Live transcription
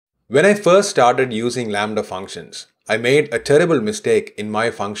When I first started using Lambda functions, I made a terrible mistake in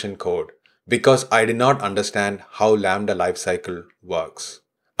my function code because I did not understand how Lambda lifecycle works.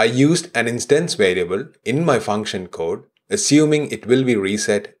 I used an instance variable in my function code, assuming it will be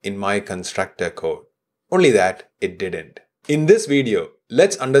reset in my constructor code. Only that it didn't. In this video,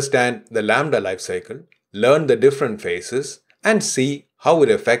 let's understand the Lambda lifecycle, learn the different phases, and see how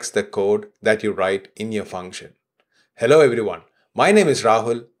it affects the code that you write in your function. Hello everyone. My name is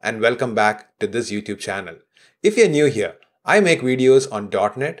Rahul and welcome back to this YouTube channel. If you're new here, I make videos on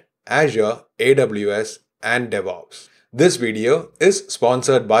 .NET, Azure, AWS and DevOps. This video is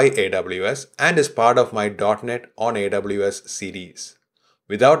sponsored by AWS and is part of my .NET on AWS series.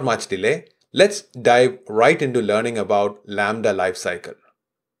 Without much delay, let's dive right into learning about Lambda lifecycle.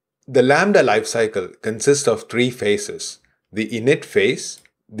 The Lambda lifecycle consists of three phases: the Init Phase,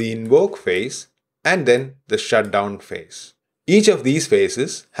 the Invoke Phase, and then the Shutdown Phase. Each of these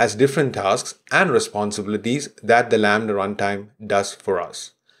phases has different tasks and responsibilities that the Lambda runtime does for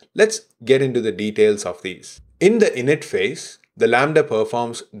us. Let's get into the details of these. In the Init phase, the Lambda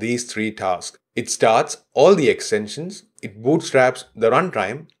performs these three tasks. It starts all the extensions, it bootstraps the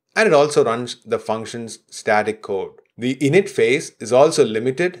runtime, and it also runs the function's static code. The Init phase is also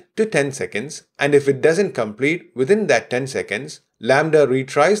limited to 10 seconds, and if it doesn't complete within that 10 seconds, Lambda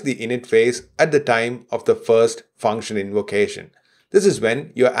retries the init phase at the time of the first function invocation. This is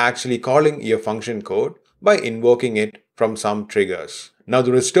when you're actually calling your function code by invoking it from some triggers. Now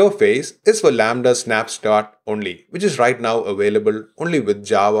the restore phase is for Lambda snap start only, which is right now available only with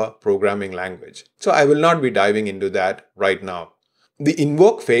Java programming language. So I will not be diving into that right now. The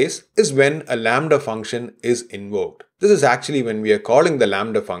invoke phase is when a Lambda function is invoked. This is actually when we are calling the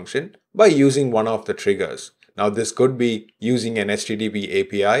Lambda function by using one of the triggers. Now this could be using an HTTP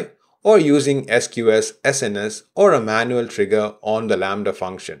API or using SQS, SNS or a manual trigger on the Lambda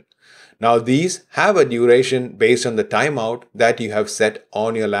function. Now these have a duration based on the timeout that you have set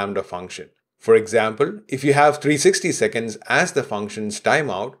on your Lambda function. For example, if you have 360 seconds as the function's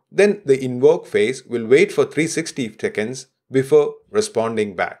timeout, then the invoke phase will wait for 360 seconds before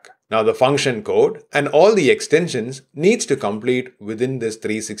responding back. Now the function code and all the extensions needs to complete within this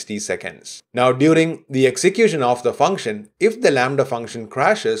 360 seconds. Now during the execution of the function, if the Lambda function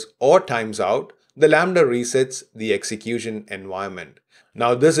crashes or times out, the Lambda resets the execution environment.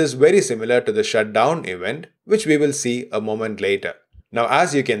 Now this is very similar to the shutdown event, which we will see a moment later. Now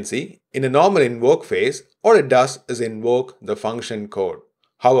as you can see, in a normal invoke phase, all it does is invoke the function code.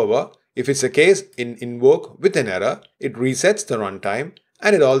 However, if it's a case in invoke with an error, it resets the runtime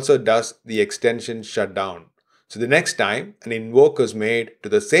and it also does the extension shutdown. So the next time an invoke is made to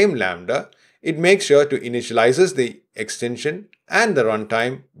the same Lambda, it makes sure to initializes the extension and the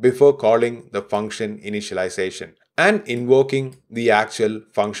runtime before calling the function initialization and invoking the actual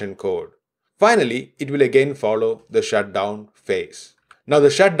function code. Finally, it will again follow the shutdown phase. Now the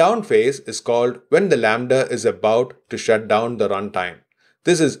shutdown phase is called when the Lambda is about to shut down the runtime.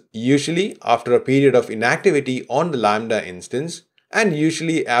 This is usually after a period of inactivity on the Lambda instance and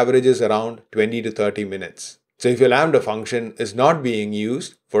usually averages around 20 to 30 minutes. So if your Lambda function is not being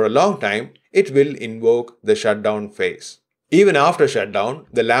used for a long time, it will invoke the shutdown phase. Even after shutdown,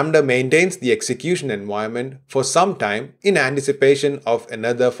 the Lambda maintains the execution environment for some time in anticipation of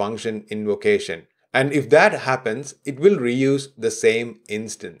another function invocation. And if that happens, it will reuse the same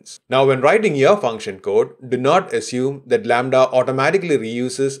instance. Now when writing your function code, do not assume that Lambda automatically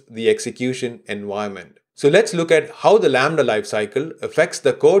reuses the execution environment. So let's look at how the Lambda lifecycle affects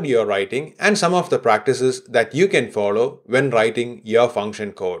the code you're writing and some of the practices that you can follow when writing your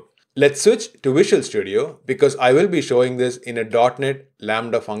function code. Let's switch to Visual Studio because I will be showing this in a .NET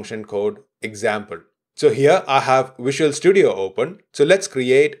Lambda function code example. So here I have Visual Studio open. So let's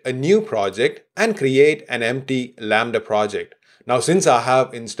create a new project and create an empty Lambda project. Now since I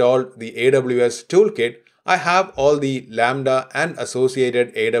have installed the AWS toolkit, I have all the Lambda and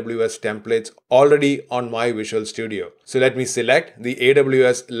associated AWS templates already on my Visual Studio. So let me select the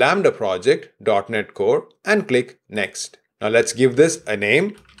AWS Lambda project .NET Core and click Next. Now let's give this a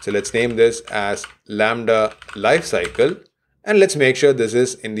name. So let's name this as Lambda Lifecycle and let's make sure this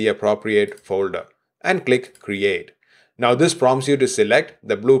is in the appropriate folder and click Create. Now this prompts you to select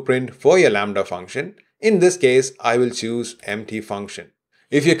the blueprint for your Lambda function. In this case, I will choose empty function.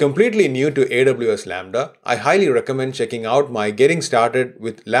 If you're completely new to AWS Lambda, I highly recommend checking out my Getting Started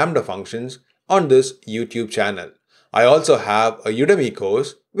with Lambda Functions on this YouTube channel. I also have a Udemy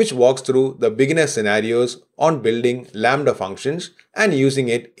course which walks through the beginner scenarios on building Lambda functions and using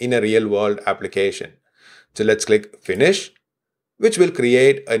it in a real-world application. So let's click Finish, which will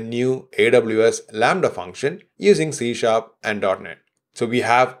create a new AWS Lambda function using C# and .NET. So we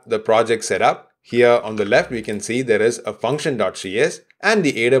have the project set up. Here on the left, we can see there is a function.cs and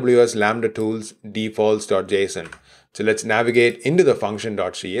the AWS Lambda Tools defaults.json. So let's navigate into the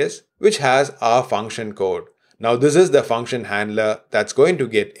function.cs, which has our function code. Now this is the function handler that's going to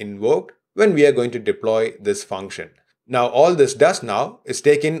get invoked when we are going to deploy this function. Now all this does now is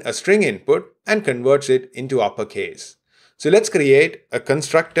take in a string input and converts it into uppercase. So let's create a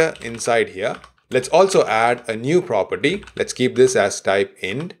constructor inside here. Let's also add a new property. Let's keep this as type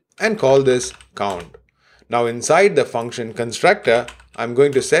int and call this count. Now inside the function constructor, I'm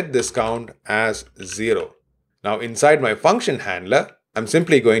going to set this count as 0. Now inside my function handler, I'm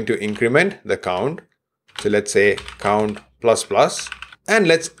simply going to increment the count. So let's say count plus plus, and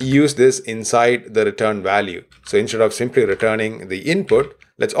let's use this inside the return value. So instead of simply returning the input,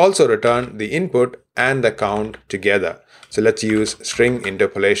 let's also return the input and the count together. So let's use string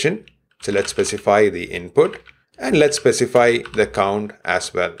interpolation. So let's specify the input and let's specify the count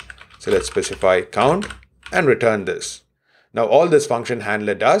as well. So let's specify count and return this. Now all this function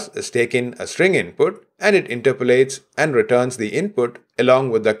handler does is take in a string input and it interpolates and returns the input along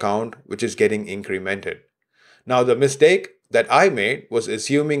with the count which is getting incremented. Now the mistake that I made was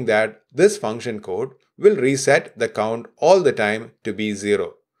assuming that this function code will reset the count all the time to be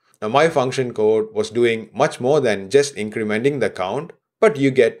 0. Now my function code was doing much more than just incrementing the count, but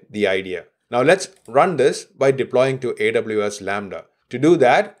you get the idea. Now let's run this by deploying to AWS Lambda. To do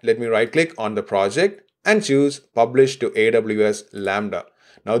that, let me right click on the project and choose Publish to AWS Lambda.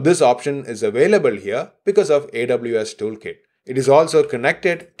 Now this option is available here because of AWS Toolkit. It is also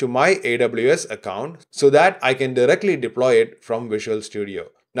connected to my AWS account so that I can directly deploy it from Visual Studio.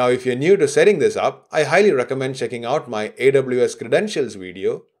 Now if you're new to setting this up, I highly recommend checking out my AWS credentials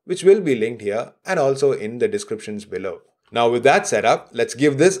video, which will be linked here and also in the descriptions below. Now with that set up, let's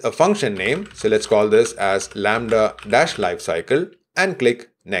give this a function name. So let's call this as Lambda-Lifecycle and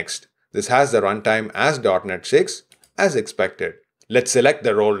click Next. This has the runtime as .NET 6 as expected. Let's select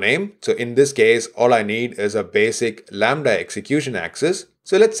the role name. So in this case, all I need is a basic Lambda execution access.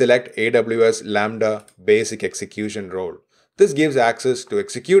 So let's select AWS Lambda Basic Execution role. This gives access to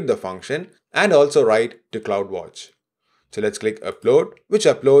execute the function and also write to CloudWatch. So let's click Upload, which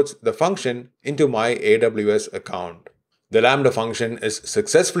uploads the function into my AWS account. The Lambda function is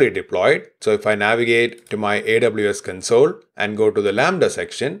successfully deployed. So if I navigate to my AWS console and go to the Lambda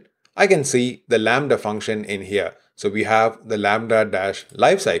section, I can see the Lambda function in here. So we have the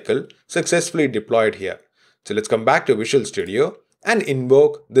Lambda-Lifecycle successfully deployed here. So let's come back to Visual Studio and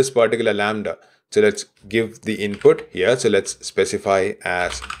invoke this particular Lambda. So let's give the input here. So let's specify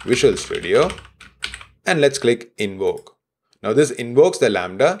as Visual Studio and let's click Invoke. Now this invokes the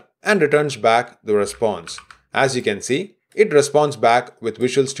Lambda and returns back the response. As you can see, it responds back with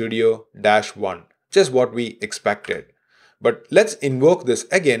Visual Studio -1, just what we expected. But let's invoke this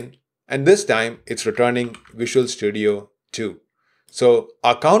again, and this time it's returning Visual Studio 2. So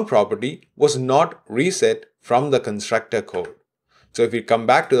our count property was not reset from the constructor code. So if we come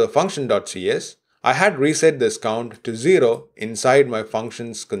back to the function.cs, I had reset this count to 0 inside my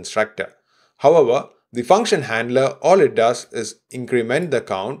function's constructor. However, the function handler, all it does is increment the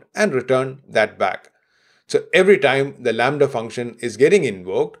count and return that back. So every time the Lambda function is getting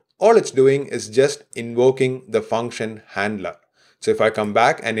invoked, all it's doing is just invoking the function handler. So if I come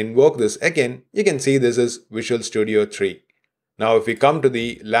back and invoke this again, you can see this is Visual Studio 3. Now if we come to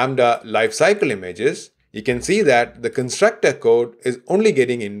the Lambda lifecycle images, you can see that the constructor code is only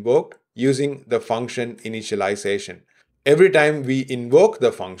getting invoked using the function initialization. Every time we invoke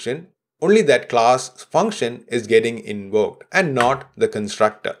the function, only that class function is getting invoked and not the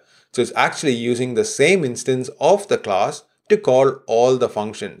constructor. So it's actually using the same instance of the class to call all the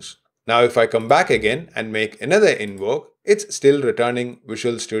functions. Now if I come back again and make another invoke, it's still returning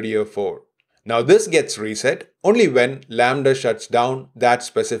Visual Studio 4. Now this gets reset only when Lambda shuts down that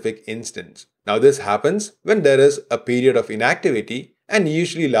specific instance. Now this happens when there is a period of inactivity and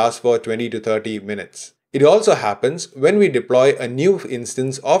usually lasts for 20 to 30 minutes. It also happens when we deploy a new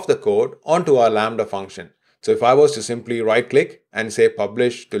instance of the code onto our Lambda function. So if I was to simply right click and say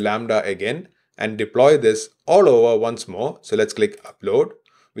publish to Lambda again and deploy this all over once more, so let's click upload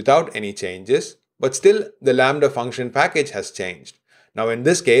without any changes, but still the Lambda function package has changed. Now in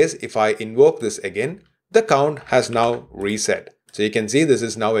this case, if I invoke this again, the count has now reset. So you can see this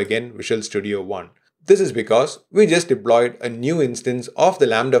is now again Visual Studio 1. This is because we just deployed a new instance of the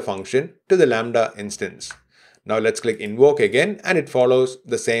Lambda function to the Lambda instance. Now let's click invoke again and it follows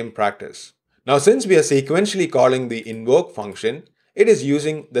the same practice. Now since we are sequentially calling the invoke function, it is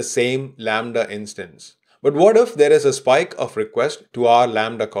using the same Lambda instance. But what if there is a spike of request to our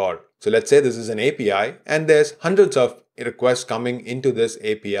Lambda call? So let's say this is an API and there's hundreds of requests coming into this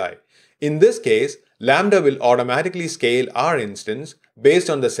API. In this case, Lambda will automatically scale our instance based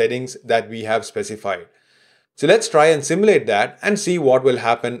on the settings that we have specified. So let's try and simulate that and see what will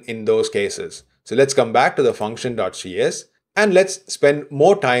happen in those cases. So let's come back to the function.cs and let's spend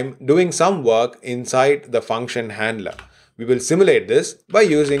more time doing some work inside the function handler. We will simulate this by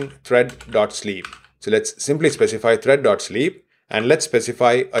using thread.sleep. So let's simply specify thread.sleep and let's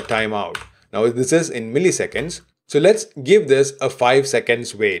specify a timeout. Now this is in milliseconds. So let's give this a 5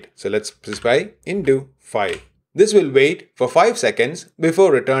 seconds wait. So let's specify into 5. This will wait for 5 seconds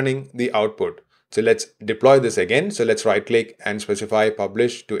before returning the output. So let's deploy this again. So let's right click and specify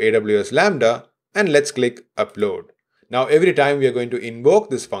publish to AWS Lambda and let's click upload. Now every time we are going to invoke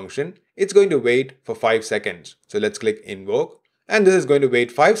this function, it's going to wait for 5 seconds. So let's click invoke and this is going to wait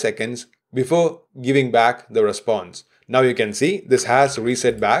 5 seconds before giving back the response. Now you can see this has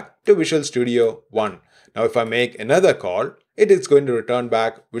reset back to Visual Studio 1. Now if I make another call, it is going to return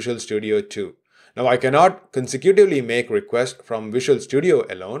back Visual Studio 2. Now I cannot consecutively make requests from Visual Studio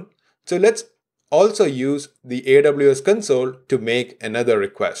alone. So let's also use the AWS console to make another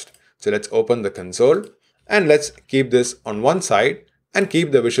request. So let's open the console and let's keep this on one side and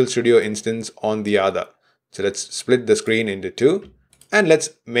keep the Visual Studio instance on the other. So let's split the screen into two and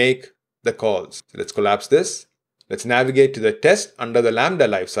let's make the calls. So let's collapse this. Let's navigate to the test under the Lambda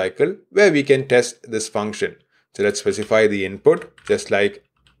lifecycle where we can test this function. So let's specify the input just like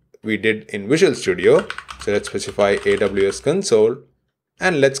we did in Visual Studio. So let's specify AWS console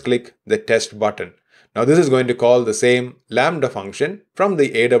and let's click the test button. Now this is going to call the same Lambda function from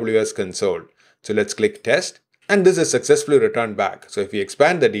the AWS console. So let's click test and this is successfully returned back. So if we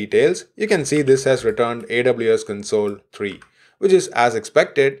expand the details, you can see this has returned AWS console 3. Which is as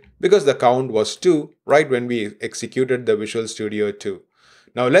expected because the count was 2 right when we executed the Visual Studio 2.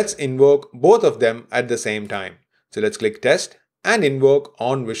 Now let's invoke both of them at the same time. So let's click test and invoke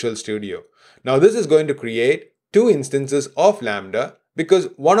on Visual Studio. Now this is going to create 2 instances of Lambda because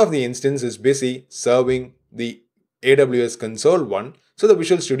one of the instances is busy serving the AWS console one, so the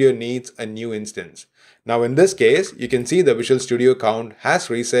Visual Studio needs a new instance. Now in this case, you can see the Visual Studio count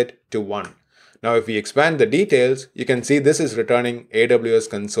has reset to 1. Now if we expand the details, you can see this is returning AWS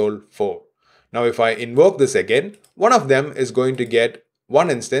console 4. Now if I invoke this again, one of them is going to get one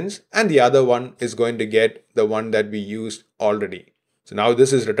instance and the other one is going to get the one that we used already. So now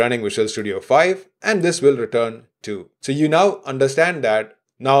this is returning Visual Studio 5 and this will return 2. So you now understand that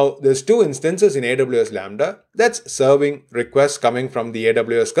now there's 2 instances in AWS Lambda that's serving requests coming from the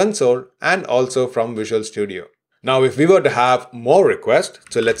AWS console and also from Visual Studio. Now, if we were to have more requests,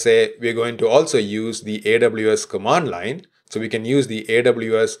 so let's say we're going to also use the AWS command line. So we can use the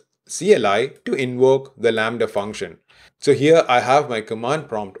AWS CLI to invoke the Lambda function. So here I have my command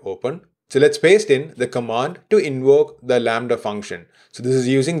prompt open. So let's paste in the command to invoke the Lambda function. So this is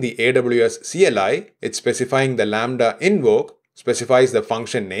using the AWS CLI. It's specifying the Lambda invoke, specifies the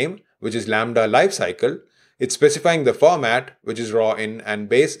function name, which is Lambda lifecycle. It's specifying the format, which is raw in and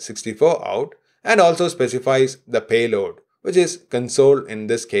base 64 out. And also specifies the payload, which is console in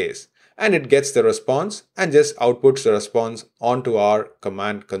this case. And it gets the response and just outputs the response onto our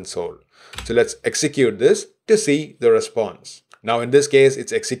command console. So let's execute this to see the response. Now in this case,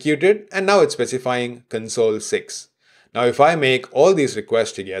 it's executed and now it's specifying console 6. Now if I make all these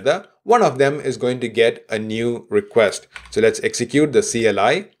requests together, one of them is going to get a new request. So let's execute the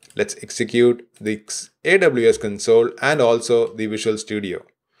CLI. Let's execute the AWS console and also the Visual Studio.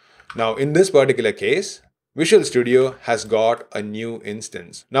 Now in this particular case, Visual Studio has got a new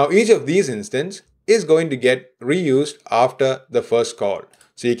instance. Now each of these instances is going to get reused after the first call.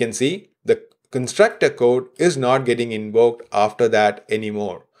 So you can see the constructor code is not getting invoked after that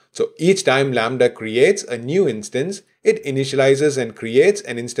anymore. So each time Lambda creates a new instance, it initializes and creates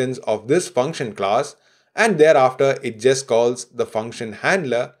an instance of this function class and thereafter it just calls the function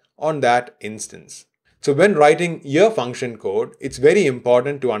handler on that instance. So when writing your function code, it's very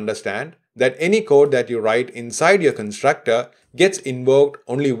important to understand that any code that you write inside your constructor gets invoked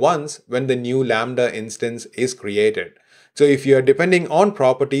only once when the new Lambda instance is created. So if you are depending on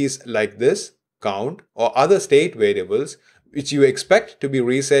properties like this, count, or other state variables, which you expect to be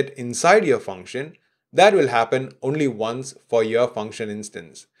reset inside your function, that will happen only once for your function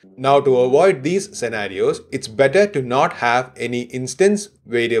instance. Now to avoid these scenarios, it's better to not have any instance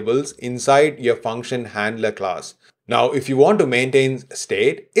variables inside your function handler class. Now if you want to maintain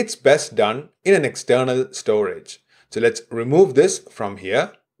state, it's best done in an external storage. So let's remove this from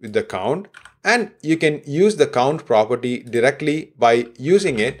here with the count, and you can use the count property directly by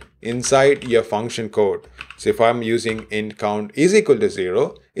using it inside your function code. So if I'm using int count is equal to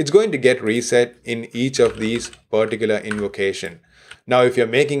 0, it's going to get reset in each of these particular invocation. Now, if you're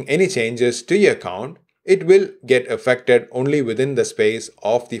making any changes to your count, it will get affected only within the space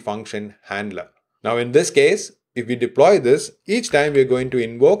of the function handler. Now, in this case, if we deploy this, each time we're going to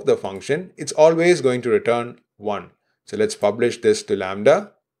invoke the function, it's always going to return 1. So let's publish this to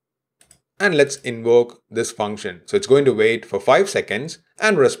Lambda and let's invoke this function. So it's going to wait for 5 seconds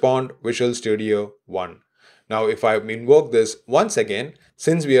and respond Visual Studio 1. Now, if I invoke this once again,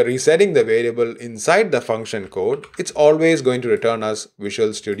 since we are resetting the variable inside the function code, it's always going to return us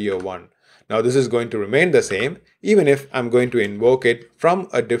Visual Studio 1. Now, this is going to remain the same even if I'm going to invoke it from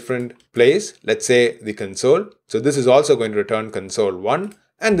a different place, let's say the console. So this is also going to return console 1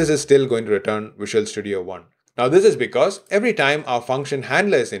 and this is still going to return Visual Studio 1. Now, this is because every time our function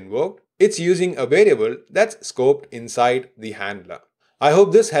handler is invoked, it's using a variable that's scoped inside the handler. I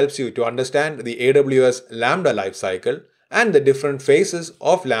hope this helps you to understand the AWS Lambda lifecycle and the different phases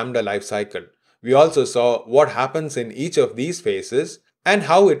of Lambda lifecycle. We also saw what happens in each of these phases and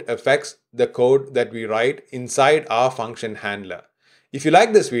how it affects the code that we write inside our function handler. If you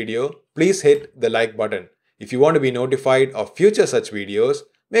like this video, please hit the like button. If you want to be notified of future such videos,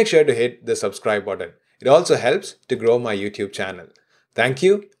 make sure to hit the subscribe button. It also helps to grow my YouTube channel. Thank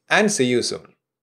you and see you soon.